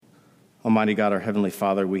Almighty God, our Heavenly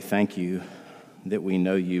Father, we thank you that we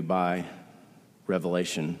know you by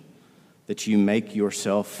revelation, that you make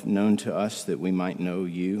yourself known to us that we might know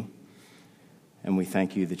you. And we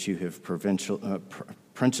thank you that you have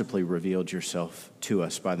principally revealed yourself to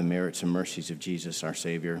us by the merits and mercies of Jesus, our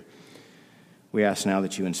Savior. We ask now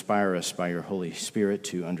that you inspire us by your Holy Spirit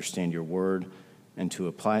to understand your word and to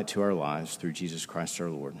apply it to our lives through Jesus Christ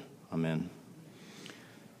our Lord. Amen.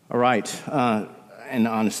 All right. And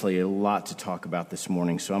honestly, a lot to talk about this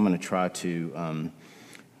morning, so I'm going to try to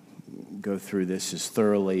go through this as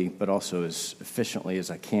thoroughly but also as efficiently as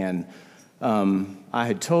I can. I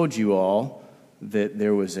had told you all that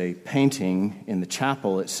there was a painting in the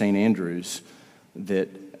chapel at St. Andrews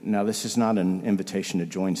that, now this is not an invitation to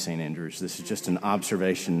join St. Andrews, this is just an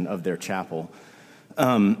observation of their chapel.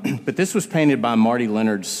 But this was painted by Marty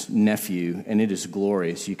Leonard's nephew, and it is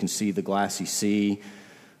glorious. You can see the glassy sea,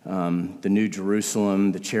 the New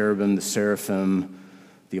Jerusalem, the cherubim, the seraphim,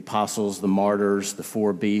 the apostles, the martyrs, the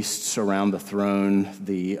four beasts around the throne,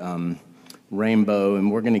 the rainbow,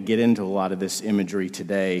 and we're going to get into a lot of this imagery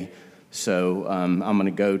today. So I'm going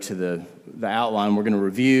to go to the outline. We're going to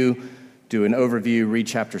review, do an overview, read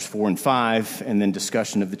chapters 4 and 5, and then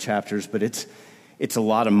discussion of the chapters. But it's a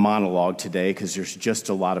lot of monologue today because there's just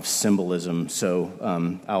a lot of symbolism.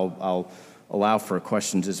 So I'll allow for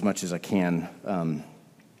questions as much as I can.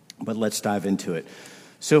 But let's dive into it.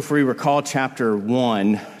 So if we recall chapter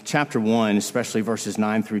 1, especially verses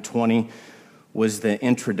 9 through 20, was the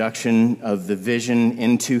introduction of the vision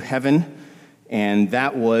into heaven. And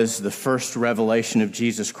that was the first revelation of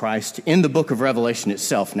Jesus Christ in the book of Revelation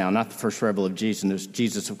itself. Now, not the first revelation of Jesus, there's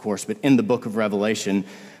Jesus, of course, but in the book of Revelation,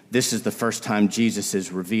 this is the first time Jesus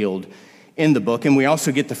is revealed in the book. And we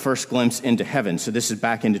also get the first glimpse into heaven. So this is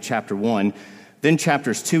back into chapter 1. Then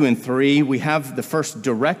chapters 2 and 3, we have the first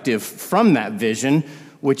directive from that vision,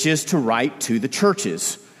 which is to write to the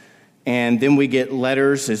churches. And then we get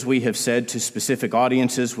letters, as we have said, to specific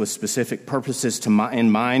audiences with specific purposes in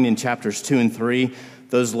mind in chapters 2 and 3.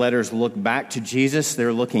 Those letters look back to Jesus.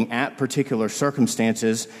 They're looking at particular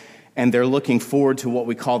circumstances, and they're looking forward to what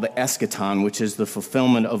we call the eschaton, which is the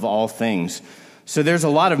fulfillment of all things. So there's a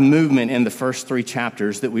lot of movement in the first 3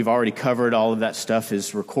 chapters that we've already covered. All of that stuff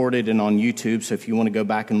is recorded and on YouTube, so if you want to go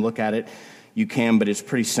back and look at it, you can, but it's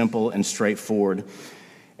pretty simple and straightforward.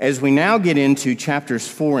 As we now get into chapters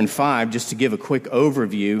 4 and 5, just to give a quick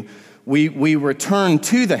overview, we return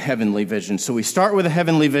to the heavenly vision. So we start with a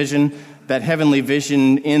heavenly vision. That heavenly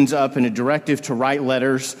vision ends up in a directive to write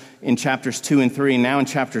letters in chapters 2 and 3. And now in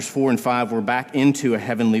chapters 4 and 5, we're back into a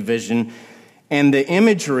heavenly vision. And the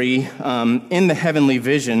imagery in the heavenly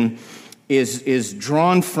vision is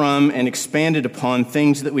drawn from and expanded upon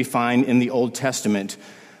things that we find in the Old Testament.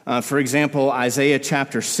 For example, Isaiah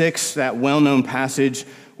chapter 6, that well-known passage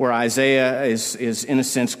where Isaiah is in a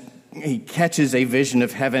sense, he catches a vision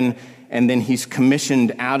of heaven and then he's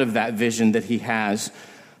commissioned out of that vision that he has.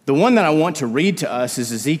 The one that I want to read to us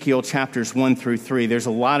is Ezekiel chapters 1 through 3. There's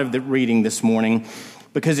a lot of the reading this morning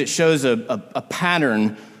because it shows a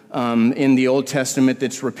pattern in the Old Testament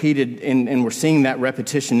that's repeated, and we're seeing that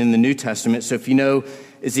repetition in the New Testament. So if you know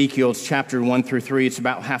Ezekiel's chapter 1 through 3, it's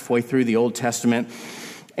about halfway through the Old Testament.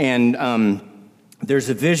 And there's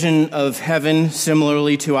a vision of heaven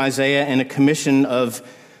similarly to Isaiah and a commissioning of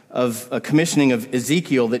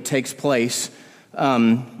Ezekiel that takes place.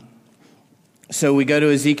 So we go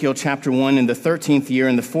to Ezekiel chapter 1. In the 13th year,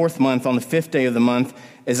 in the 4th month, on the 5th day of the month,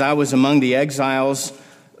 as I was among the exiles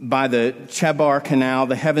by the Chebar Canal,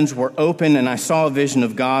 the heavens were open, and I saw a vision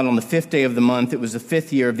of God on the 5th day of the month. It was the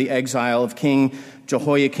 5th year of the exile of King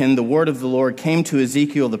Jehoiakim. The word of the Lord came to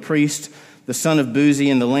Ezekiel the priest, the son of Buzi,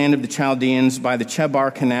 in the land of the Chaldeans by the Chebar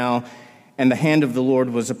Canal, and the hand of the Lord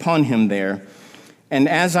was upon him there. And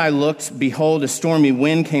as I looked, behold, a stormy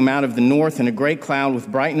wind came out of the north, and a great cloud with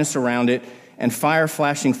brightness around it, and fire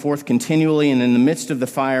flashing forth continually, and in the midst of the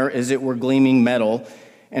fire as it were gleaming metal.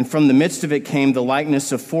 And from the midst of it came the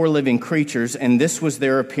likeness of 4 living creatures, and this was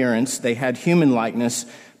their appearance. They had human likeness,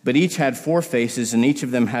 but each had 4 faces, and each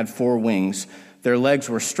of them had 4 wings. Their legs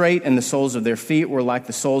were straight, and the soles of their feet were like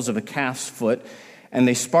the soles of a calf's foot, and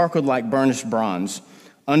they sparkled like burnished bronze.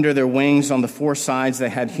 Under their wings on the 4 sides they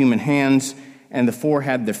had human hands, and the 4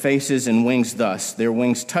 had their faces and wings thus. Their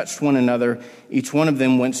wings touched one another. Each one of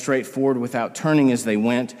them went straight forward without turning as they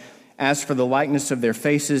went. As for the likeness of their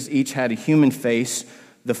faces, each had a human face.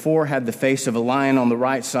 The 4 had the face of a lion on the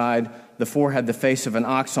right side. The 4 had the face of an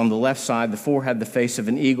ox on the left side. The 4 had the face of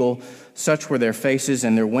an eagle. Such were their faces,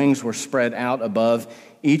 and their wings were spread out above.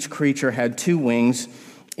 Each creature had 2 wings.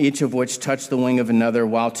 each of which touched the wing of another,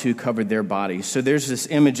 while two covered their bodies. So there's this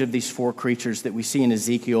image of these four creatures that we see in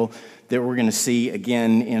Ezekiel that we're going to see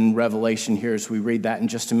again in Revelation here as we read that in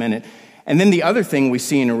just a minute. And then the other thing we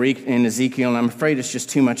see in Ezekiel, and I'm afraid it's just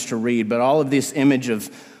too much to read, but all of this image of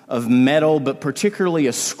metal, but particularly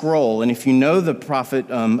a scroll. And if you know the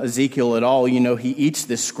prophet Ezekiel at all, you know he eats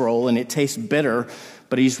this scroll and it tastes bitter,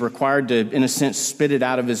 but he's required to, in a sense, spit it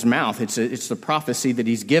out of his mouth. It's the prophecy that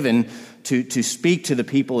he's given to speak to the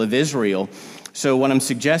people of Israel. So what I'm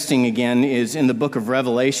suggesting again is in the book of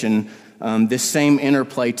Revelation, this same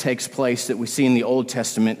interplay takes place that we see in the Old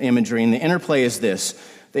Testament imagery. And the interplay is this: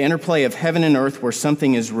 the interplay of heaven and earth, where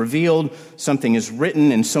something is revealed, something is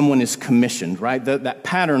written, and someone is commissioned, right? That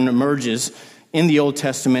pattern emerges in the Old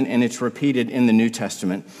Testament, and it's repeated in the New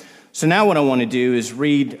Testament. So now what I want to do is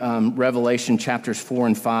read Revelation chapters 4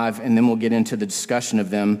 and 5, and then we'll get into the discussion of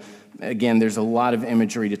them. Again, there's a lot of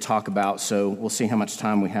imagery to talk about, so we'll see how much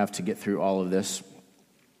time we have to get through all of this.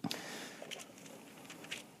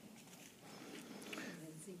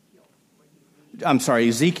 I'm sorry,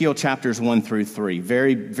 Ezekiel chapters 1 through 3,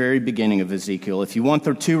 very, very beginning of Ezekiel. If you want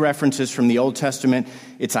the two references from the Old Testament,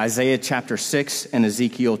 it's Isaiah chapter 6 and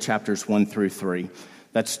Ezekiel chapters 1 through 3.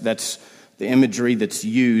 That's the imagery that's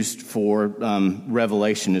used for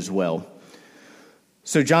Revelation as well.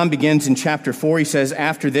 So John begins in chapter 4. He says,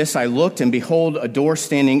 "After this I looked, and behold, a door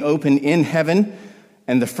standing open in heaven.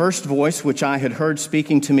 And the first voice which I had heard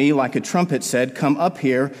speaking to me like a trumpet said, 'Come up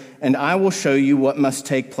here, and I will show you what must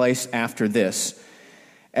take place after this.'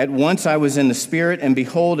 At once I was in the Spirit, and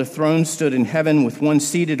behold, a throne stood in heaven with one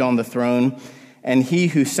seated on the throne. And he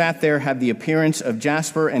who sat there had the appearance of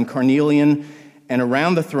jasper and carnelian, and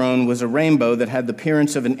around the throne was a rainbow that had the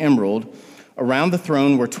appearance of an emerald. Around the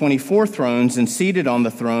throne were 24 thrones, and seated on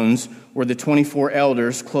the thrones were the 24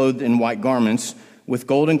 elders clothed in white garments, with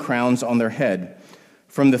golden crowns on their head.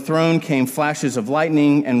 From the throne came flashes of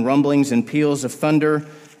lightning and rumblings and peals of thunder,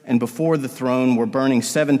 and before the throne were burning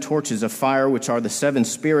 7 torches of fire, which are the 7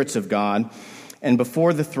 spirits of God. And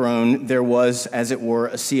before the throne there was, as it were,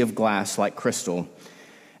 a sea of glass like crystal.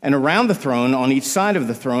 And around the throne, on each side of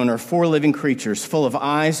the throne, are 4 living creatures, full of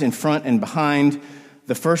eyes in front and behind.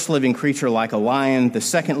 The first living creature like a lion, the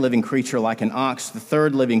second living creature like an ox, the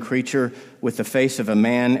third living creature with the face of a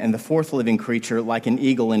man, and the fourth living creature like an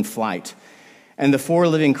eagle in flight. And the 4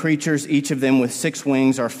 living creatures, each of them with 6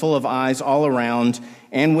 wings, are full of eyes all around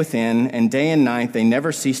and within, and day and night they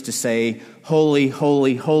never cease to say, 'Holy,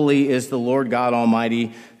 holy, holy is the Lord God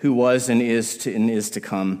Almighty, who was and is to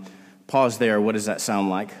come.'" Pause there. What does that sound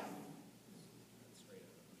like?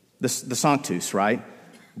 The Sanctus, right?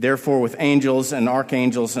 "Therefore with angels and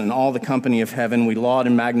archangels and all the company of heaven, we laud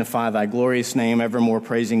and magnify thy glorious name, evermore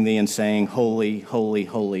praising thee and saying, 'Holy, holy,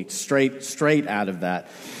 holy.'" Straight out of that.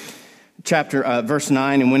 Verse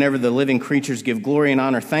 9, "And whenever the living creatures give glory and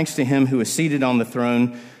honor, thanks to him who is seated on the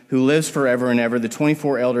throne, who lives forever and ever, the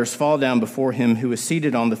 24 elders fall down before him who is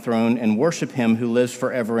seated on the throne and worship him who lives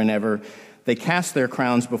forever and ever. They cast their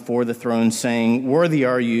crowns before the throne, saying, 'Worthy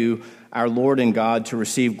are you, our Lord and God, to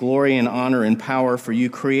receive glory and honor and power, for you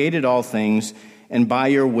created all things, and by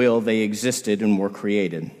your will they existed and were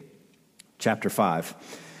created.'" Chapter 5.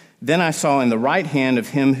 "Then I saw in the right hand of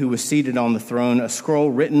him who was seated on the throne a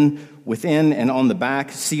scroll written within and on the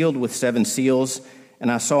back, sealed with 7 seals.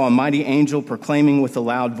 And I saw a mighty angel proclaiming with a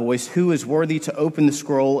loud voice, 'Who is worthy to open the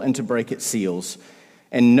scroll and to break its seals?'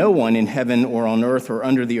 And no one in heaven or on earth or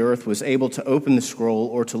under the earth was able to open the scroll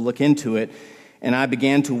or to look into it. And I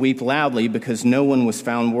began to weep loudly because no one was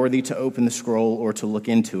found worthy to open the scroll or to look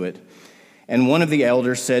into it. And one of the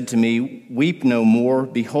elders said to me, 'Weep no more.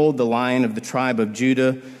 Behold, the Lion of the tribe of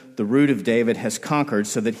Judah, the Root of David, has conquered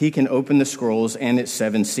so that he can open the scrolls and its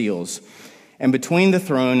 7 seals.' And between the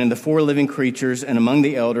throne and the 4 living creatures and among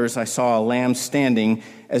the elders, I saw a lamb standing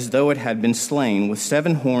as though it had been slain, with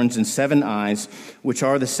 7 horns and 7 eyes, which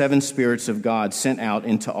are the 7 spirits of God sent out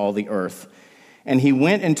into all the earth. And he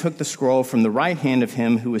went and took the scroll from the right hand of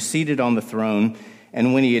him who was seated on the throne.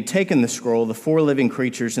 And when he had taken the scroll, the 4 living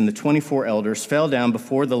creatures and the 24 elders fell down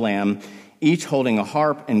before the Lamb, each holding a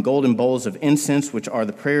harp and golden bowls of incense, which are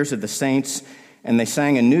the prayers of the saints. And they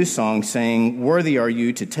sang a new song, saying, 'Worthy are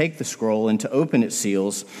you to take the scroll and to open its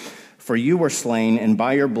seals. For you were slain, and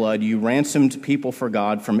by your blood you ransomed people for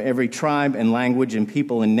God from every tribe and language and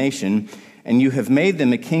people and nation. And you have made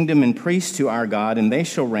them a kingdom and priests to our God, and they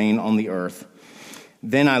shall reign on the earth.'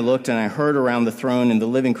 Then I looked, and I heard around the throne and the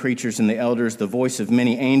living creatures and the elders the voice of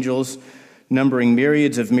many angels, numbering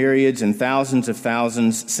myriads of myriads and thousands of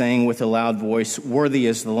thousands, saying with a loud voice, 'Worthy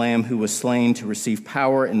is the Lamb who was slain to receive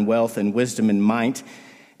power and wealth and wisdom and might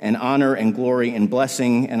and honor and glory and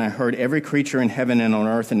blessing. And I heard every creature in heaven and on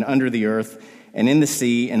earth and under the earth and in the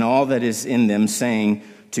sea and all that is in them saying,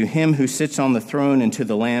 to him who sits on the throne and to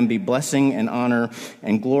the Lamb be blessing and honor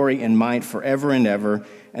and glory and might forever and ever.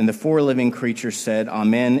 And the four living creatures said,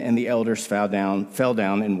 Amen, and the elders fell down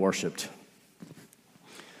and worshiped.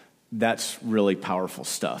 That's really powerful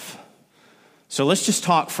stuff. So let's just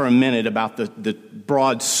talk for a minute about the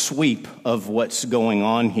broad sweep of what's going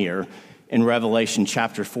on here in Revelation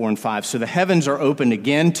chapter 4 and 5. So the heavens are opened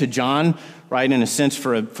again to John, right, in a sense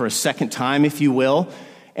for a second time, if you will.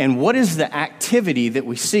 And what is the activity that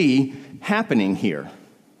we see happening here?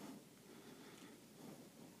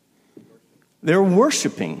 They're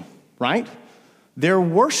worshiping, right? They're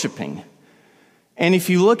worshiping. And if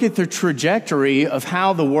you look at the trajectory of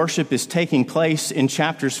how the worship is taking place in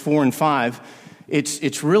chapters 4 and 5,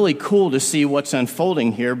 it's really cool to see what's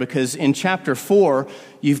unfolding here, because in chapter 4,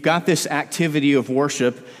 you've got this activity of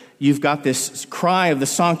worship. You've got this cry of the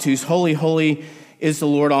Sanctus, holy, holy is the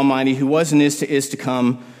Lord Almighty, who was and is to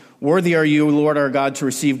come. Worthy are you, Lord our God, to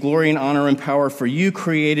receive glory and honor and power, for you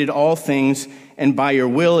created all things, and by your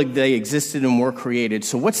will they existed and were created.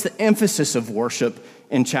 So what's the emphasis of worship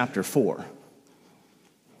in chapter 4?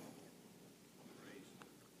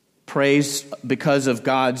 Praise because of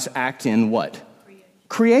God's act in what?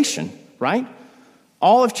 Creation, right?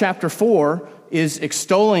 All of chapter 4 is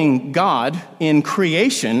extolling God in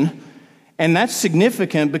creation, and that's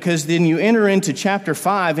significant because then you enter into chapter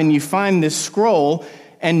 5 and you find this scroll,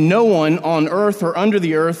 and no one on earth or under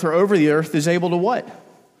the earth or over the earth is able to what?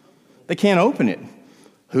 They can't open it.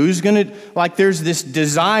 Who's going to, like there's this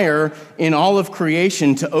desire in all of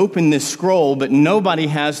creation to open this scroll, but nobody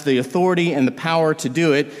has the authority and the power to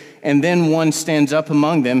do it. And then one stands up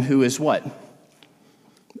among them who is what?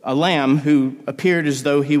 A lamb who appeared as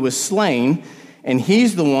though he was slain, and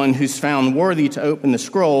he's the one who's found worthy to open the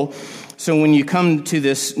scroll. So when you come to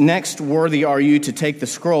this next, worthy are you to take the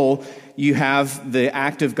scroll, you have the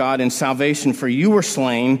act of God in salvation, for you were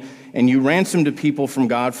slain, and you ransomed a people from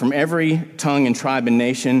God from every tongue and tribe and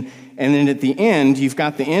nation. And then at the end, you've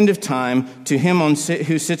got the end of time. To him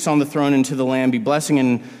who sits on the throne and to the Lamb be blessing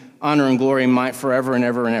and honor and glory and might forever and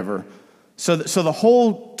ever and ever. So the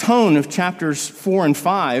whole tone of chapters 4 and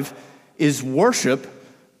 5 is worship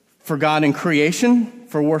for God in creation,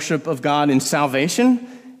 for worship of God in salvation,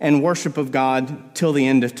 and worship of God till the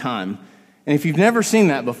end of time. And if you've never seen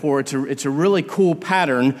that before, it's a really cool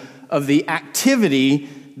pattern of the activity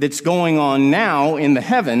that's going on now in the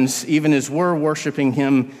heavens, even as we're worshiping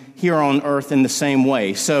him here on earth in the same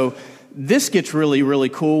way. So this gets really, really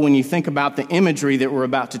cool when you think about the imagery that we're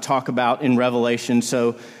about to talk about in Revelation.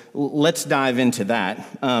 So let's dive into that.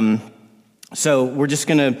 So we're just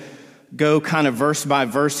going to go kind of verse by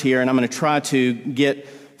verse here, and I'm going to try to get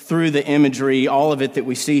through the imagery, all of it that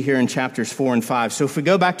we see here in chapters 4 and 5. So if we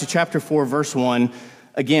go back to chapter 4, verse 1,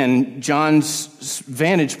 again, John's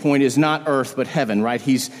vantage point is not earth, but heaven, right?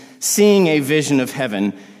 He's seeing a vision of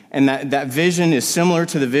heaven. And that vision is similar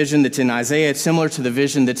to the vision that's in Isaiah. It's similar to the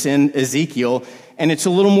vision that's in Ezekiel. And it's a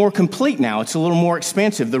little more complete now. It's a little more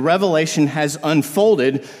expansive. The revelation has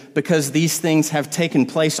unfolded because these things have taken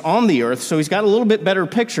place on the earth. So he's got a little bit better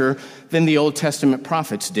picture than the Old Testament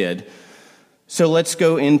prophets did. So let's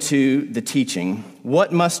go into the teaching.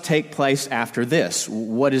 What must take place after this?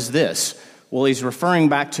 What is this? Well, he's referring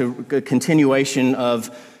back to a continuation of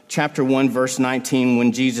chapter 1, verse 19,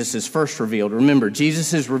 when Jesus is first revealed. Remember,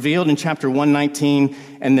 Jesus is revealed in chapter 1:19,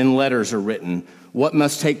 and then letters are written. What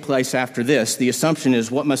must take place after this? The assumption is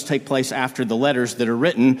what must take place after the letters that are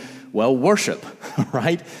written? Well, worship,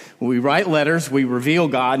 right? We write letters, we reveal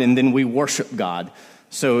God, and then we worship God.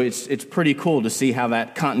 So it's pretty cool to see how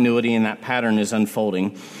that continuity and that pattern is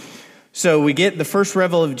unfolding. So we get the first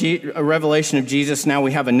revelation of Jesus. Now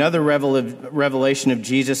we have another revelation of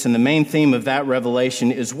Jesus, and the main theme of that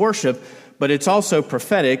revelation is worship, but it's also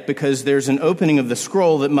prophetic because there's an opening of the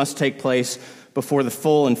scroll that must take place before the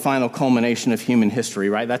full and final culmination of human history,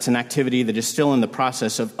 right? That's an activity that is still in the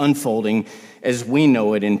process of unfolding as we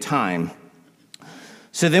know it in time.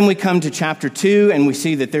 So then we come to chapter 2, and we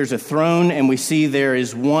see that there's a throne, and we see there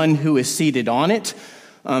is one who is seated on it.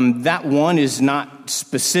 That one is not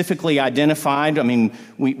specifically identified. I mean,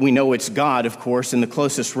 we know it's God, of course, and the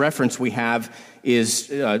closest reference we have is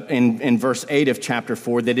in verse 8 of chapter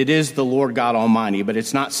 4, that it is the Lord God Almighty, but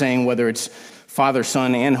it's not saying whether it's Father,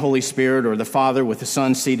 Son, and Holy Spirit, or the Father with the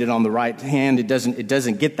Son seated on the right hand. It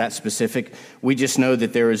doesn't get that specific. We just know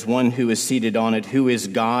that there is one who is seated on it, who is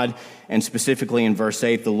God, and specifically in verse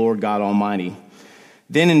 8, the Lord God Almighty.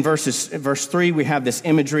 Then in verse 3, we have this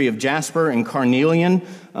imagery of jasper and carnelian.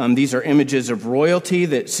 These are images of royalty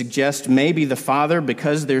that suggest maybe the Father,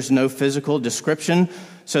 because there's no physical description.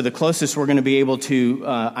 So the closest we're going to be able to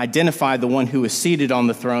identify the one who is seated on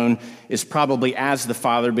the throne is probably as the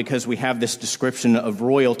Father, because we have this description of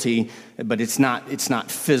royalty, but it's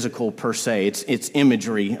not physical per se. It's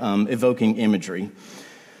imagery, evoking imagery.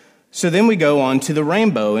 So then we go on to the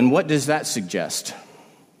rainbow, and what does that suggest?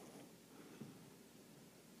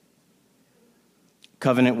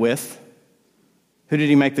 Covenant with? Who did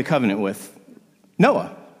he make the covenant with?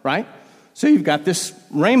 Noah, right? So you've got this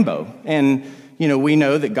rainbow, and we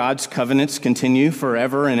know that God's covenants continue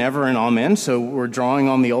forever and ever and amen. So we're drawing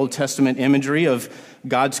on the Old Testament imagery of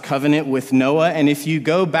God's covenant with Noah. And if you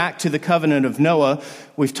go back to the covenant of Noah,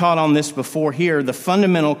 we've taught on this before here, the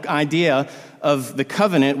fundamental idea of the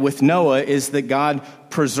covenant with Noah is that God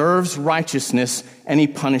preserves righteousness and he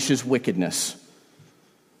punishes wickedness.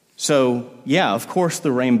 So, yeah, of course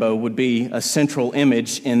the rainbow would be a central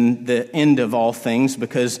image in the end of all things,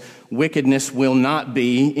 because wickedness will not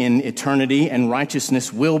be in eternity and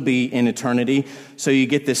righteousness will be in eternity. So you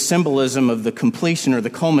get this symbolism of the completion or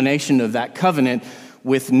the culmination of that covenant,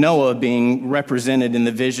 with Noah being represented in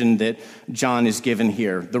the vision that John is given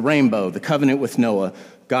here. The rainbow, the covenant with Noah.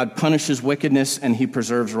 God punishes wickedness and he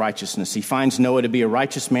preserves righteousness. He finds Noah to be a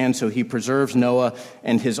righteous man, so he preserves Noah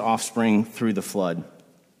and his offspring through the flood.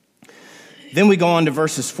 Then we go on to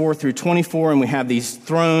verses 4 through 24, and we have these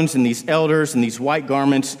thrones and these elders and these white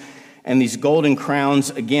garments and these golden crowns.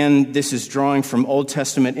 Again, this is drawing from Old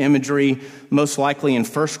Testament imagery, most likely in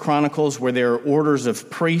 1 Chronicles, where there are orders of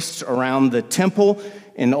priests around the temple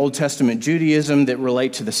in Old Testament Judaism that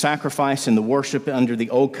relate to the sacrifice and the worship under the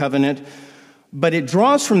Old Covenant. But it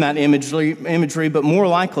draws from that imagery, but more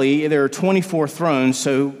likely there are 24 thrones,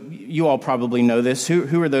 so you all probably know this.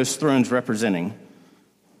 Who are those thrones representing?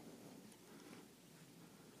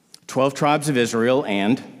 12 tribes of Israel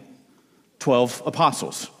and 12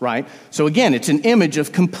 apostles, right? So again, it's an image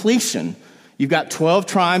of completion. You've got 12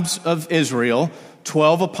 tribes of Israel,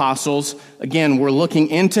 12 apostles. Again, we're looking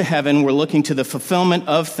into heaven, we're looking to the fulfillment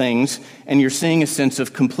of things, and you're seeing a sense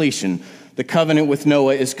of completion. The covenant with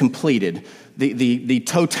Noah is completed. The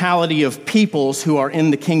totality of peoples who are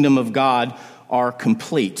in the kingdom of God are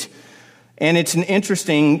complete. And it's an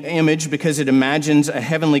interesting image because it imagines a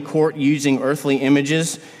heavenly court using earthly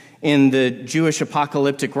images. In the Jewish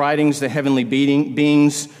apocalyptic writings, the heavenly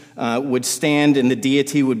beings would stand and the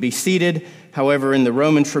deity would be seated. However, in the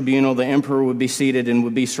Roman tribunal, the emperor would be seated and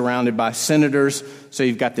would be surrounded by senators. So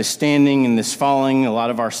you've got this standing and this falling. A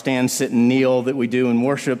lot of our stand, sit, and kneel that we do in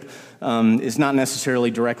worship is not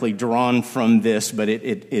necessarily directly drawn from this, but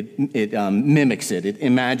it mimics it. It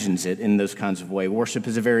imagines it in those kinds of ways. Worship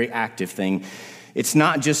is a very active thing. It's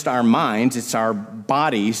not just our minds, it's our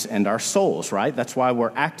bodies and our souls, right? That's why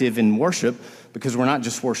we're active in worship, because we're not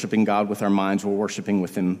just worshiping God with our minds, we're worshiping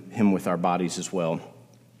with Him with our bodies as well.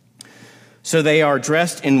 So they are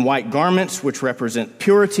dressed in white garments, which represent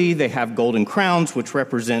purity. They have golden crowns, which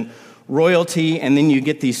represent royalty. And then you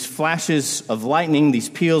get these flashes of lightning, these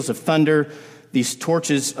peals of thunder, these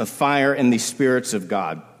torches of fire, and these spirits of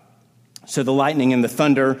God. So the lightning and the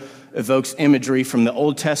thunder evokes imagery from the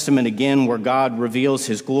Old Testament, again, where God reveals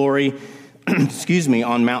his glory,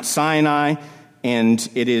 on Mount Sinai. And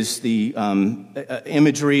it is the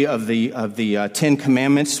imagery of the Ten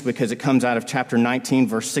Commandments, because it comes out of chapter 19,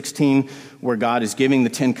 verse 16, where God is giving the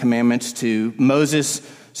Ten Commandments to Moses.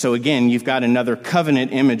 So again, you've got another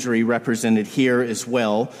covenant imagery represented here as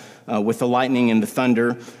well, with the lightning and the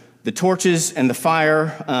thunder. The torches and the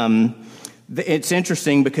fire, it's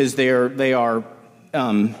interesting because they are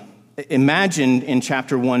imagined in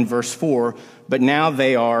chapter 1, verse 4, but now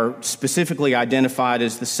they are specifically identified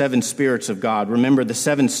as the seven spirits of God. Remember, the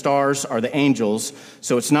seven stars are the angels,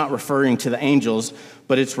 so it's not referring to the angels,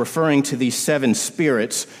 but it's referring to these seven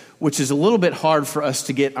spirits, which is a little bit hard for us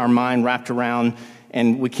to get our mind wrapped around,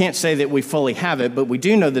 and we can't say that we fully have it, but we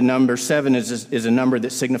do know the number 7 is a number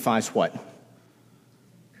that signifies what?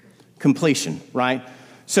 Completion, right?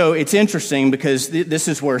 So it's interesting because this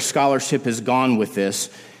is where scholarship has gone with this.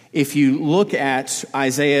 If you look at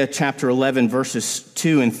Isaiah chapter 11, verses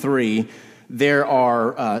 2 and 3, there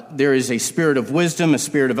is a spirit of wisdom, a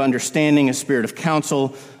spirit of understanding, a spirit of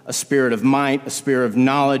counsel, a spirit of might, a spirit of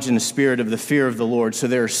knowledge, and a spirit of the fear of the Lord. So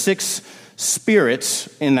there are 6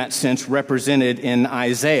 spirits in that sense represented in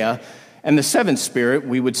Isaiah. And the 7th spirit,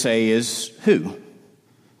 we would say, is who?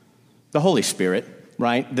 The Holy Spirit.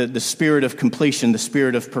 Right? The spirit of completion, the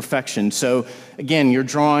spirit of perfection. So again, you're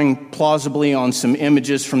drawing plausibly on some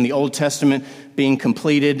images from the Old Testament being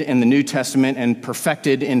completed in the New Testament and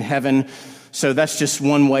perfected in heaven. So that's just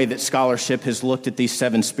one way that scholarship has looked at these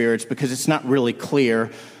seven spirits, because it's not really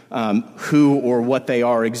clear who or what they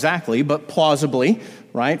are exactly, but plausibly,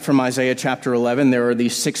 right, from Isaiah chapter 11, there are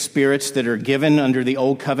these six spirits that are given under the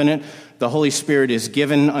Old Covenant. The Holy Spirit is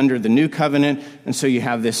given under the New Covenant, and so you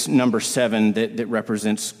have this number 7 that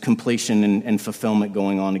represents completion and fulfillment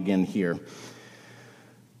going on again here.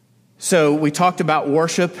 So we talked about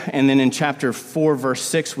worship, and then in chapter 4, verse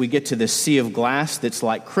 6, we get to the sea of glass that's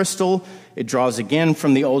like crystal. It draws again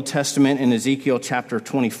from the Old Testament in Ezekiel chapter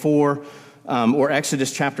 24, or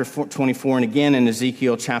Exodus chapter 24, and again in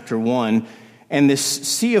Ezekiel chapter 1. And this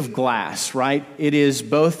sea of glass, right, it is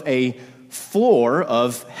both a floor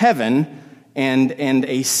of heaven and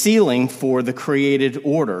a ceiling for the created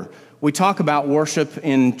order. We talk about worship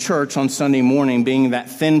in church on Sunday morning being that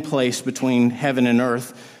thin place between heaven and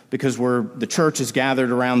earth, because the church is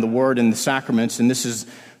gathered around the word and the sacraments, and this is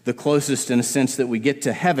the closest in a sense that we get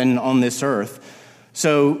to heaven on this earth.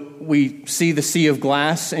 So we see the sea of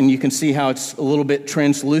glass, and you can see how it's a little bit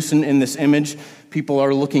translucent in this image. People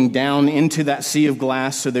are looking down into that sea of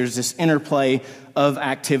glass, so there's this interplay of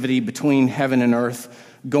activity between heaven and earth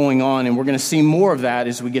going on, and we're going to see more of that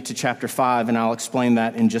as we get to chapter 5, and I'll explain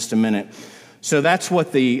that in just a minute. So that's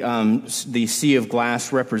what the sea of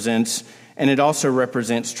glass represents, and it also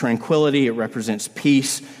represents tranquility. It represents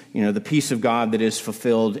peace, the peace of God that is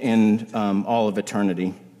fulfilled in all of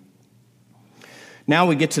eternity. Now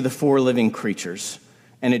we get to the 4 living creatures.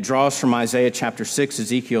 And it draws from Isaiah chapter 6,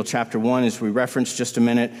 Ezekiel chapter 1, as we referenced just a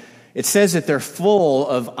minute. It says that they're full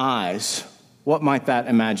of eyes. What might that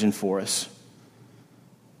imagine for us?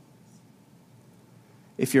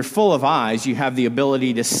 If you're full of eyes, you have the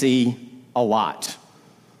ability to see a lot.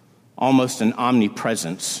 Almost an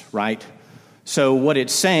omnipresence, right? So what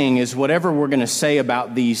it's saying is whatever we're going to say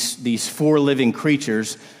about these 4 living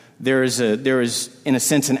creatures, there is, in a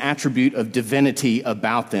sense, an attribute of divinity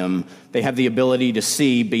about them. They have the ability to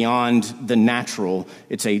see beyond the natural.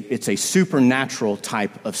 It's a supernatural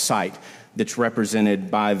type of sight that's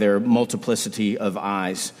represented by their multiplicity of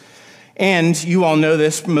eyes. And you all know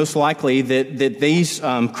this most likely, that these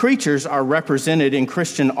creatures are represented in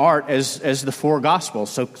Christian art as the 4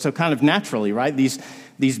 Gospels. So kind of naturally, right?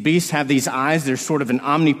 These beasts have these eyes. There's sort of an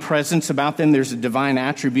omnipresence about them. There's a divine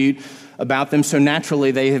attribute about them. So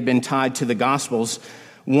naturally, they have been tied to the Gospels.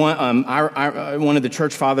 One of the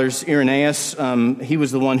church fathers, Irenaeus, he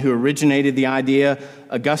was the one who originated the idea.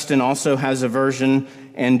 Augustine also has a version,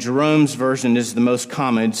 and Jerome's version is the most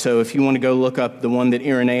common. So if you want to go look up the one that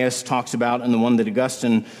Irenaeus talks about and the one that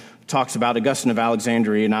Augustine talks about, Augustine of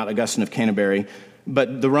Alexandria, not Augustine of Canterbury,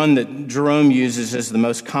 but the one that Jerome uses is the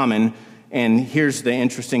most common. And here's the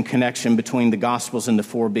interesting connection between the Gospels and the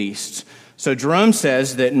 4 beasts. So Jerome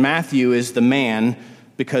says that Matthew is the man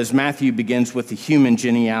because Matthew begins with the human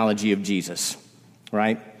genealogy of Jesus,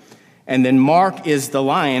 right? And then Mark is the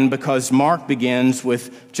lion because Mark begins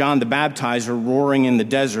with John the Baptizer roaring in the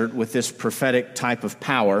desert with this prophetic type of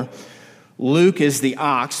power. Luke is the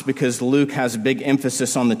ox because Luke has a big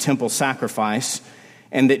emphasis on the temple sacrifice.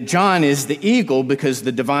 And that John is the eagle because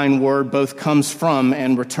the divine word both comes from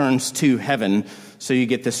and returns to heaven. So you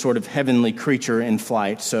get this sort of heavenly creature in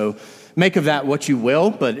flight. So make of that what you will,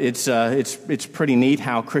 but it's pretty neat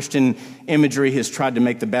how Christian imagery has tried to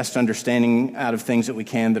make the best understanding out of things that we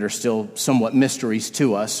can that are still somewhat mysteries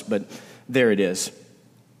to us, but there it is.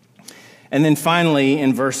 And then finally,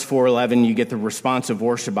 in verse 4:11, you get the response of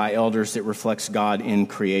worship by elders that reflects God in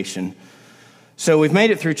creation. So we've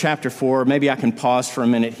made it through chapter 4. Maybe I can pause for a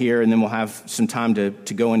minute here, and then we'll have some time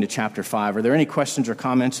to go into chapter 5. Are there any questions or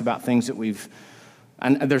comments about things that we've...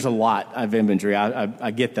 And there's a lot of imagery. I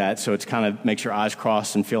get that, so it's kind of makes your eyes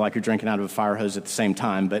cross and feel like you're drinking out of a fire hose at the same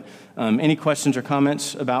time. But any questions or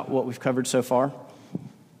comments about what we've covered so far?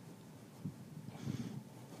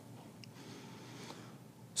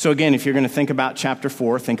 So again, if you're going to think about chapter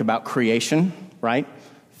 4, think about creation, right?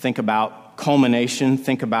 Think about culmination.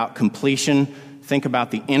 Think about completion. Think about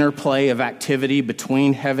the interplay of activity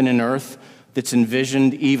between heaven and earth that's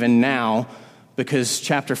envisioned even now, because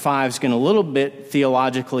chapter 5 is going to a little bit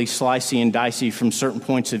theologically slicey and dicey from certain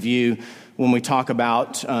points of view when we talk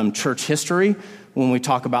about church history, when we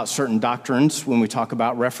talk about certain doctrines, when we talk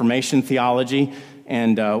about Reformation theology,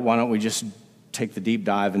 and why don't we just take the deep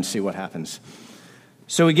dive and see what happens.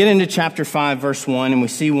 So we get into chapter 5, verse 1, and we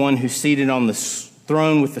see one who's seated on the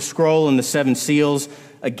throne with the scroll and the 7 seals.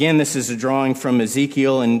 Again, this is a drawing from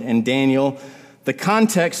Ezekiel and Daniel. The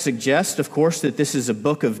context suggests, of course, that this is a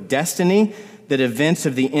book of destiny, that events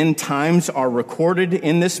of the end times are recorded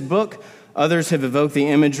in this book. Others have evoked the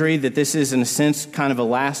imagery that this is, in a sense, kind of a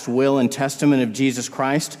last will and testament of Jesus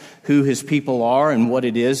Christ, who his people are and what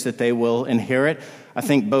it is that they will inherit. I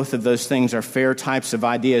think both of those things are fair types of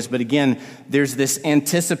ideas. But again, there's this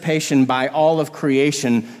anticipation by all of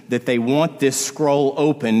creation that they want this scroll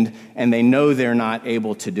opened, and they know they're not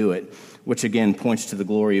able to do it, which again points to the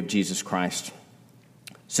glory of Jesus Christ.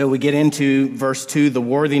 So we get into verse 2, the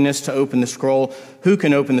worthiness to open the scroll. Who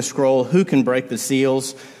can open the scroll? Who can break the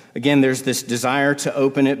seals? Again, there's this desire to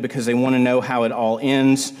open it because they want to know how it all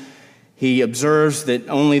ends. He observes that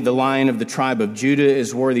only the Lion of the tribe of Judah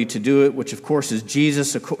is worthy to do it, which of course is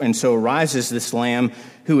Jesus. And so arises this Lamb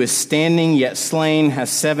who is standing yet slain, has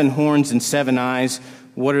 7 horns and 7 eyes.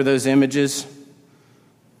 What are those images?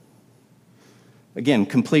 Again,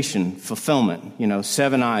 completion, fulfillment,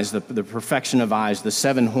 7 eyes, the perfection of eyes, the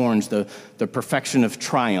 7 horns, the perfection of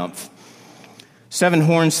triumph. 7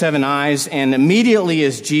 horns, 7 eyes, and immediately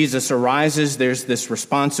as Jesus arises, there's this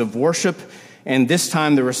response of worship, and this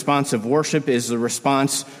time the response of worship is the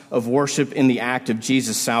response of worship in the act of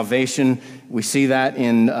Jesus' salvation. We see that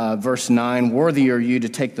in verse 9, "Worthy are you to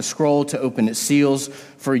take the scroll, to open its seals,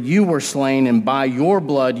 for you were slain, and by your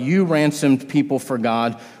blood you ransomed people for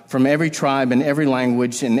God, from every tribe and every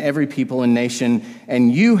language and every people and nation,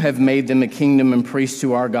 and you have made them a kingdom and priests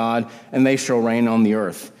to our God, and they shall reign on the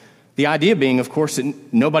earth." The idea being, of course,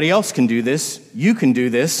 that nobody else can do this. You can do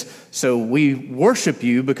this, so we worship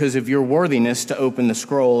you because of your worthiness to open the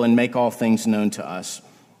scroll and make all things known to us.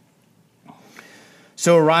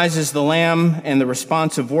 So arises the Lamb and the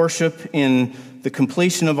response of worship in the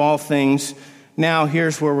completion of all things. Now,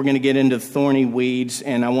 here's where we're going to get into thorny weeds,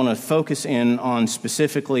 and I want to focus in on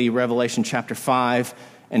specifically Revelation chapter 5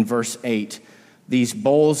 and verse 8. These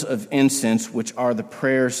bowls of incense, which are the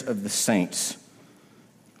prayers of the saints.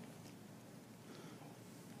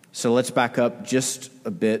 So let's back up just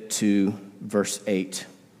a bit to verse 8,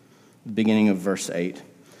 the beginning of verse 8.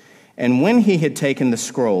 "And when he had taken the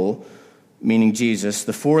scroll," meaning Jesus,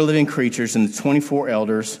 "the 4 living creatures and the 24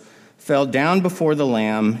 elders fell down before the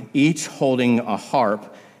Lamb, each holding a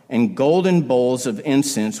harp and golden bowls of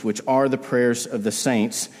incense, which are the prayers of the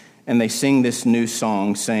saints. And they sing this new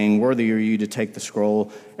song, saying, 'Worthy are you to take the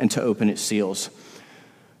scroll and to open its seals.'"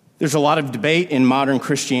 There's a lot of debate in modern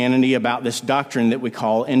Christianity about this doctrine that we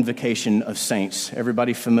call invocation of saints.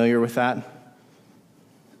 Everybody familiar with that?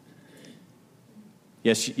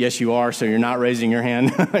 Yes, you are, so you're not raising your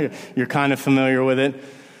hand. You're kind of familiar with it.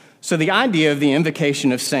 So the idea of the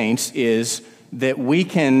invocation of saints is that we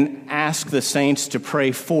can ask the saints to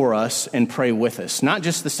pray for us and pray with us. Not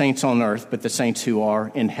just the saints on earth, but the saints who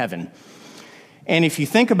are in heaven. And if you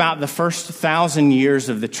think about the first 1,000 years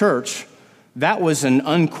of the church, that was an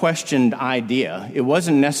unquestioned idea. It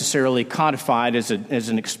wasn't necessarily codified as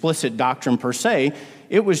an explicit doctrine per se.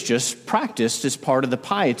 It was just practiced as part of the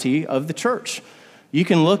piety of the church. You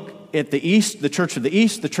can look at the East, the Church of the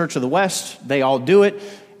East, the Church of the West. They all do it,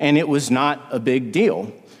 and it was not a big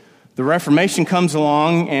deal. The Reformation comes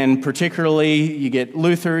along, and particularly you get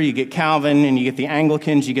Luther, you get Calvin, and you get the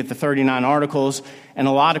Anglicans, you get the 39 Articles, and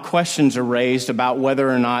a lot of questions are raised about whether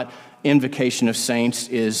or not invocation of saints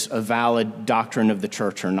is a valid doctrine of the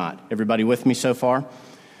church or not. Everybody with me so far?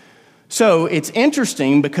 So it's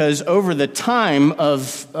interesting because over the time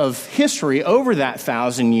of history, over that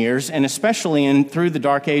 1,000 years, and especially through the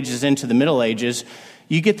Dark Ages into the Middle Ages,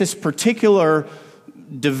 you get this particular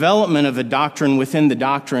development of a doctrine within the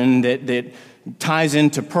doctrine that ties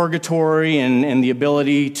into purgatory and the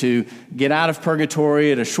ability to get out of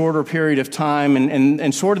purgatory at a shorter period of time.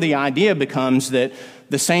 And sort of the idea becomes that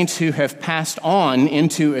the saints who have passed on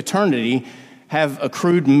into eternity have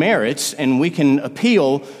accrued merits, and we can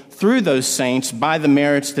appeal through those saints by the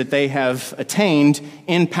merits that they have attained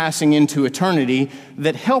in passing into eternity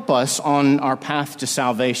that help us on our path to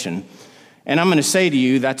salvation. And I'm going to say to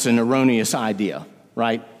you, that's an erroneous idea,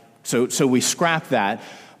 right? So we scrap that.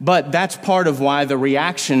 But that's part of why the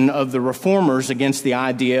reaction of the reformers against the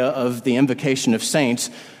idea of the invocation of saints,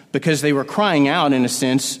 because they were crying out, in a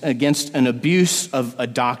sense, against an abuse of a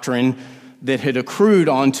doctrine that had accrued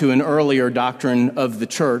onto an earlier doctrine of the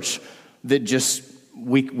church that just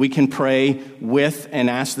we can pray with and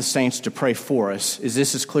ask the saints to pray for us. Is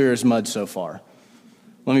this as clear as mud so far?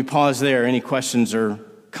 Let me pause there. Any questions or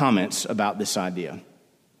comments about this idea?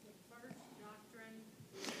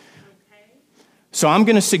 So I'm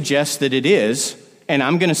going to suggest that it is, and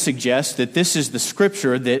I'm going to suggest that this is the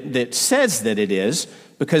scripture that says that it is,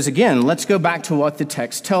 because again, let's go back to what the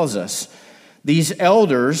text tells us. These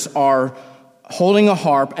elders are holding a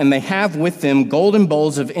harp, and they have with them golden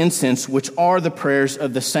bowls of incense, which are the prayers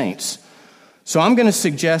of the saints. So I'm going to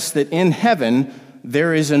suggest that in heaven,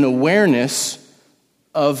 there is an awareness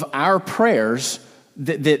of our prayers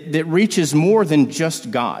that reaches more than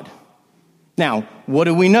just God. Now, what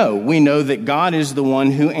do we know? We know that God is the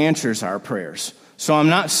one who answers our prayers. So I'm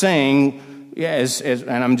not saying,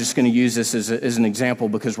 and I'm just going to use this as an example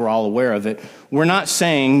because we're all aware of it. We're not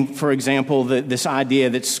saying, for example, that this idea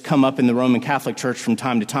that's come up in the Roman Catholic Church from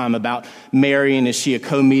time to time about Mary and is she a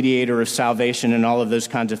co-mediator of salvation and all of those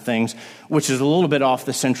kinds of things, which is a little bit off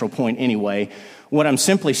the central point anyway. What I'm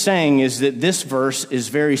simply saying is that this verse is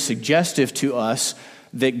very suggestive to us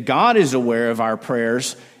that God is aware of our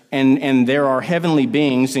prayers, and there are heavenly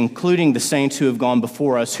beings, including the saints who have gone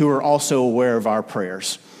before us, who are also aware of our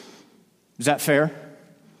prayers. Is that fair?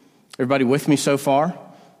 Everybody with me so far?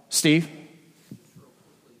 Steve?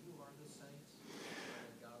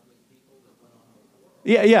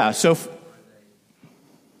 Yeah. So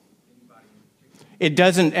it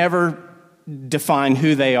doesn't ever define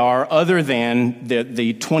who they are other than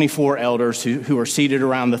the 24 elders who are seated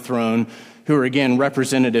around the throne, who are, again,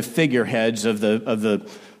 representative figureheads of the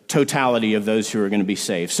totality of those who are going to be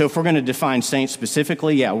saved. So if we're going to define saints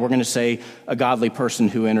specifically, we're going to say a godly person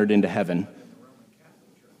who entered into heaven.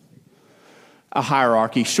 A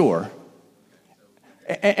hierarchy, sure.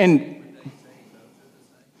 And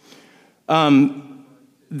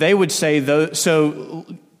they would say, so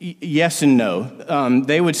yes and no.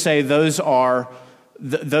 They would say those are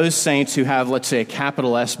those saints who have, let's say, a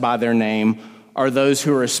capital S by their name are those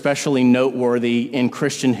who are especially noteworthy in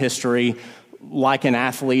Christian history, like an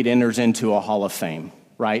athlete enters into a Hall of Fame,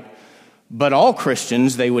 right? But all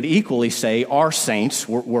Christians, they would equally say, are saints.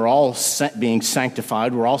 We're all being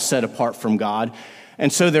sanctified. We're all set apart from God.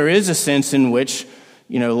 And so there is a sense in which,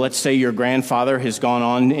 let's say your grandfather has gone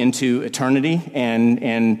on into eternity,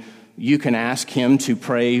 and you can ask him to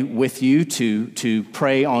pray with you, to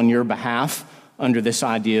pray on your behalf under this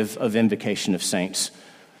idea of invocation of saints.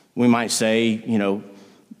 We might say,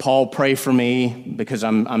 Paul, pray for me because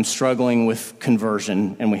I'm struggling with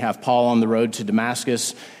conversion. And we have Paul on the road to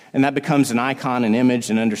Damascus. And that becomes an icon, an image,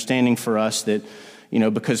 an understanding for us that,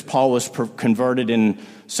 because Paul was converted in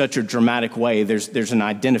such a dramatic way, there's an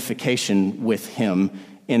identification with him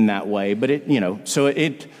in that way. But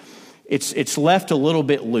it's left a little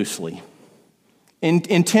bit loosely,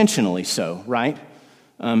 intentionally so, right?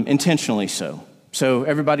 Intentionally so. So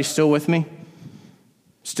everybody still with me?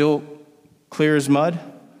 Still clear as mud?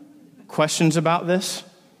 Questions about this?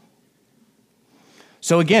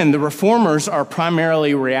 So again, the reformers are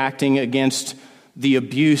primarily reacting against the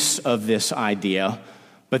abuse of this idea,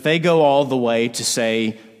 but they go all the way to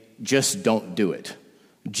say, just don't do it.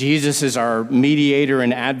 Jesus is our mediator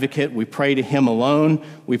and advocate. We pray to him alone.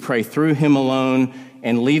 We pray through him alone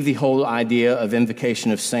and leave the whole idea of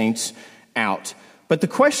invocation of saints out. But the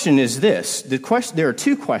question is this. There are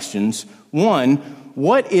two questions. One,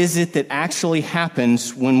 what is it that actually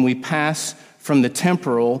happens when we pass from the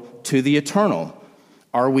temporal to the eternal?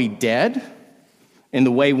 Are we dead in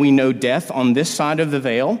the way we know death on this side of the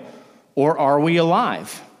veil, or are we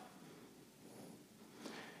alive?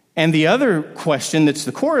 And the other question that's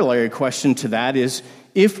the corollary question to that is,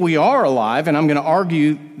 if we are alive, and I'm going to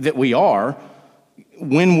argue that we are,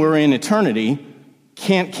 when we're in eternity,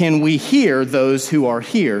 can we hear those who are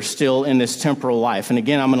here still in this temporal life? And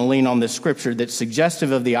again, I'm going to lean on this scripture that's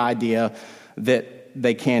suggestive of the idea that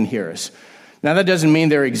they can hear us. Now, that doesn't mean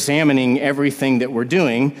they're examining everything that we're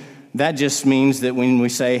doing. That just means that when we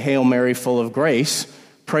say, Hail Mary, full of grace,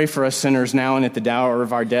 pray for us sinners now and at the hour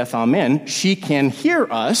of our death, amen, she can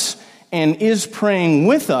hear us and is praying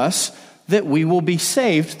with us that we will be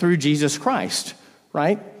saved through Jesus Christ,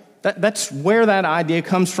 right? That's where that idea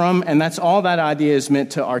comes from, and that's all that idea is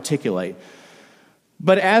meant to articulate.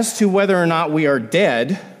 But as to whether or not we are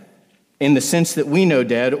dead, in the sense that we know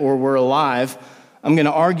dead, or we're alive, I'm going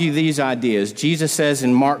to argue these ideas. Jesus says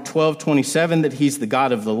in Mark 12:27 that he's the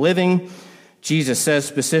God of the living. Jesus says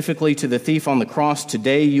specifically to the thief on the cross,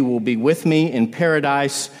 today you will be with me in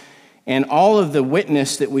paradise. And all of the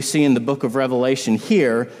witness that we see in the book of Revelation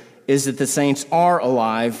here is that the saints are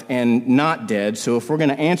alive and not dead. So if we're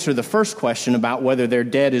going to answer the first question about whether they're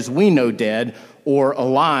dead as we know dead or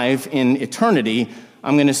alive in eternity,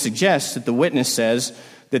 I'm going to suggest that the witness says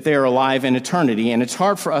that they are alive in eternity. And it's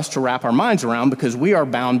hard for us to wrap our minds around because we are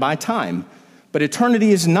bound by time. But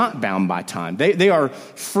eternity is not bound by time. They are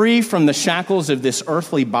free from the shackles of this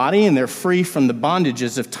earthly body, and they're free from the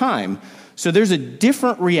bondages of time. So there's a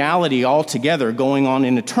different reality altogether going on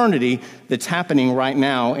in eternity that's happening right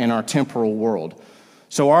now in our temporal world.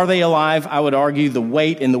 So are they alive? I would argue the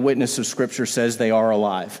weight in the witness of Scripture says they are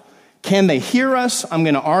alive. Can they hear us? I'm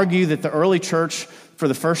going to argue that the early church for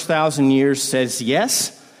the first 1,000 years says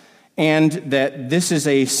yes. and that this is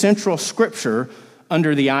a central scripture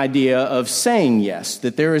under the idea of saying yes,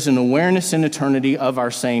 that there is an awareness in eternity of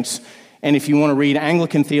our saints. And if you want to read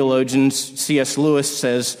Anglican theologians, C.S. Lewis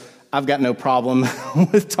says, I've got no problem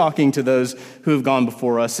with talking to those who have gone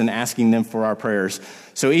before us and asking them for our prayers.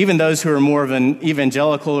 So even those who are more of an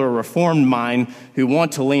evangelical or reformed mind who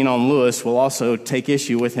want to lean on Lewis will also take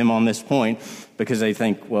issue with him on this point because they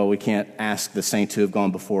think, well, we can't ask the saints who have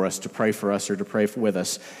gone before us to pray for us or to pray with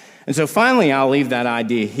us. And so finally, I'll leave that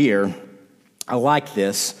idea here. I like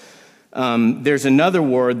this. There's another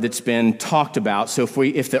word that's been talked about. So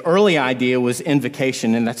if the early idea was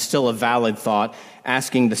invocation, and that's still a valid thought,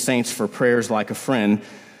 asking the saints for prayers like a friend,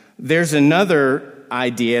 there's another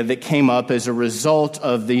idea that came up as a result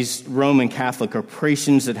of these Roman Catholic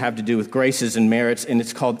operations that have to do with graces and merits, and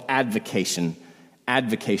it's called advocation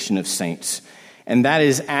of saints. And that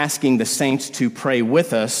is asking the saints to pray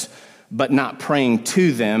with us, but not praying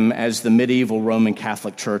to them as the medieval Roman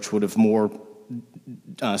Catholic Church would have more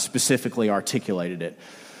specifically articulated it.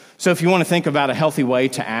 So if you want to think about a healthy way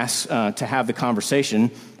to ask, to have the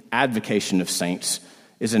conversation, advocation of saints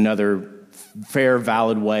is another fair,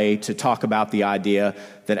 valid way to talk about the idea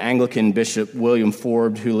that Anglican Bishop William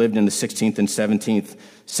Ford, who lived in the 16th and 17th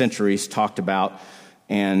centuries, talked about,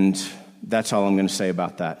 and that's all I'm going to say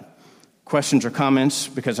about that. Questions or comments?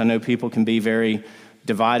 Because I know people can be very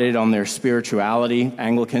divided on their spirituality.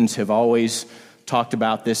 Anglicans have always talked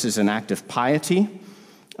about this as an act of piety.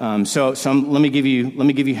 So let me give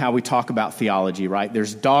you how we talk about theology, right?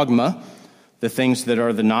 There's dogma, the things that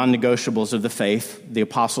are the non-negotiables of the faith, the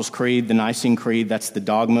Apostles' Creed, the Nicene Creed, that's the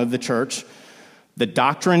dogma of the church. The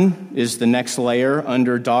doctrine is the next layer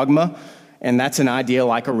under dogma, and that's an idea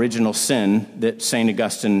like original sin that St.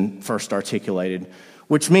 Augustine first articulated,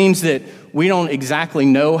 which means that we don't exactly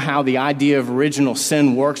know how the idea of original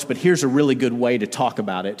sin works, but here's a really good way to talk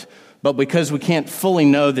about it. But because we can't fully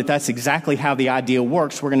know that that's exactly how the idea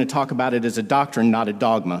works, we're going to talk about it as a doctrine, not a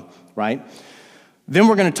dogma, right? Then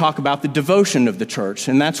we're going to talk about the devotion of the church,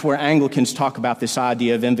 and that's where Anglicans talk about this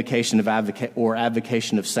idea of invocation of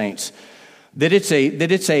advocation of saints. That it's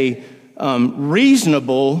a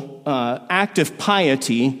reasonable act of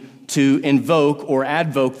piety to invoke or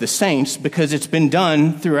advoke the saints because it's been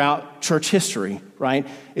done throughout church history, right?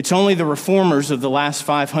 It's only the reformers of the last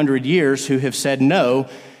 500 years who have said no.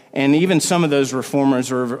 And even some of those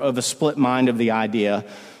reformers are of a split mind of the idea.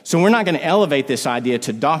 So we're not going to elevate this idea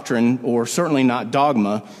to doctrine or certainly not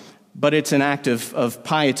dogma, but it's an act of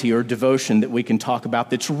piety or devotion that we can talk about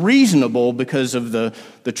that's reasonable because of the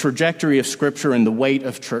trajectory of Scripture and the weight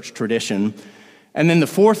of church tradition. And then the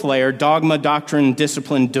fourth layer, dogma, doctrine,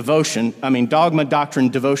 discipline, devotion. Dogma, doctrine,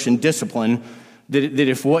 devotion, discipline, that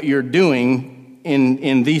if what you're doing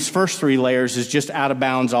in these first three layers is just out of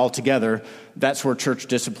bounds altogether, that's where church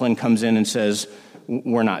discipline comes in and says,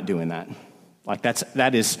 we're not doing that. Like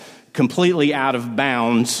that is completely out of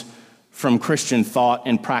bounds from Christian thought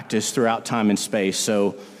and practice throughout time and space.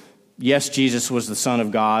 So yes, Jesus was the Son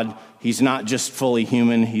of God. He's not just fully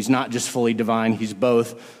human. He's not just fully divine. He's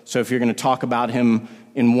both. So if you're going to talk about him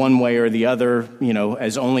in one way or the other,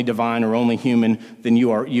 as only divine or only human, then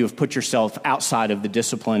you have put yourself outside of the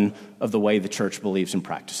discipline of the way the church believes and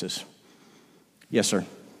practices. Yes, sir.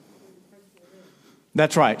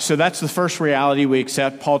 That's right. So that's the first reality we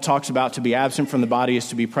accept. Paul talks about to be absent from the body is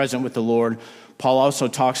to be present with the Lord. Paul also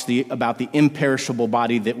talks about the imperishable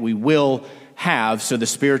body that we will have, so the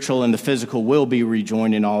spiritual and the physical will be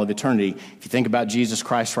rejoined in all of eternity. If you think about Jesus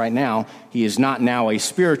Christ right now, he is not now a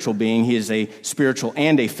spiritual being. He is a spiritual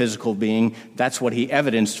and a physical being. That's what he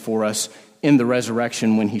evidenced for us in the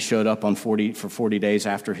resurrection when he showed up for 40 days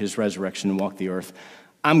after his resurrection and walked the earth.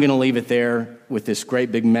 I'm going to leave it there with this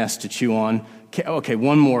great big mess to chew on. Okay,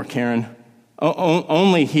 one more, Karen.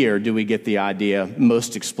 Only here do we get the idea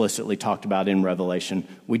most explicitly talked about in Revelation.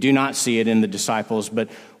 We do not see it in the disciples, but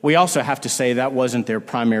we also have to say that wasn't their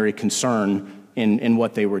primary concern in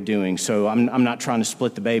what they were doing. So I'm not trying to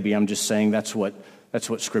split the baby. I'm just saying that's what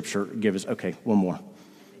Scripture gives us. Okay, one more.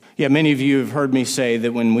 Yeah, many of you have heard me say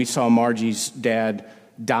that when we saw Margie's dad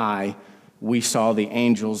die, we saw the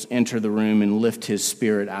angels enter the room and lift his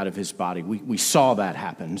spirit out of his body. We saw that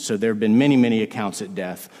happen. So there have been many, many accounts at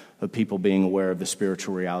death of people being aware of the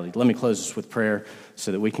spiritual reality. Let me close this with prayer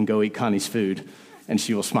so that we can go eat Connie's food and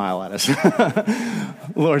she will smile at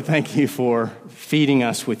us. Lord, thank you for feeding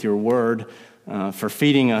us with your word, for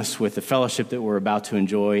feeding us with the fellowship that we're about to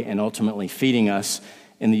enjoy, and ultimately feeding us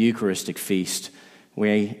in the Eucharistic feast.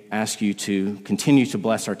 We ask you to continue to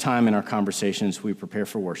bless our time and our conversations. We prepare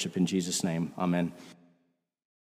for worship in Jesus' name. Amen.